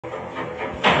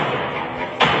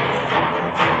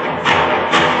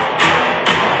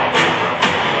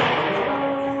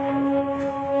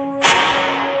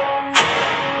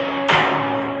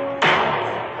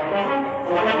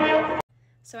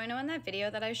that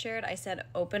video that I shared, I said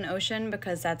open ocean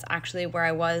because that's actually where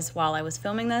I was while I was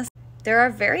filming this. There are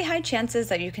very high chances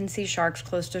that you can see sharks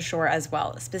close to shore as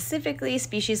well, specifically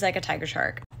species like a tiger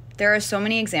shark. There are so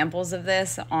many examples of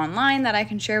this online that I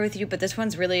can share with you, but this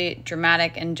one's really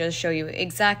dramatic and just show you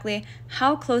exactly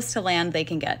how close to land they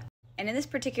can get. And in this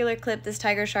particular clip, this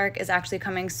tiger shark is actually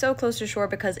coming so close to shore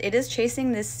because it is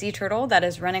chasing this sea turtle that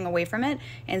is running away from it,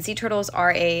 and sea turtles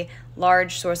are a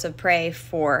large source of prey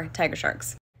for tiger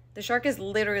sharks. The shark is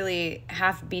literally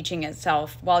half beaching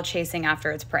itself while chasing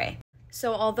after its prey.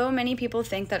 So although many people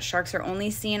think that sharks are only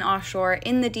seen offshore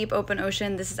in the deep open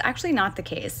ocean, this is actually not the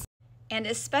case. And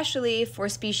especially for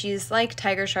species like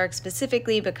tiger sharks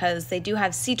specifically, because they do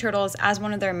have sea turtles as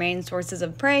one of their main sources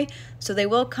of prey, so they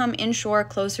will come inshore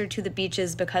closer to the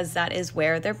beaches because that is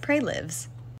where their prey lives.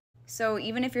 So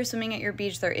even if you're swimming at your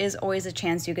beach, there is always a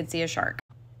chance you could see a shark.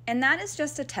 And that is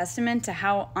just a testament to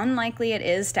how unlikely it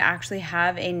is to actually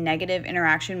have a negative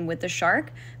interaction with the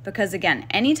shark, because again,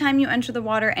 anytime you enter the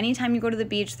water, anytime you go to the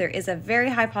beach, there is a very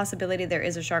high possibility there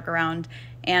is a shark around,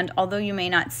 and although you may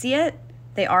not see it,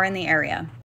 they are in the area.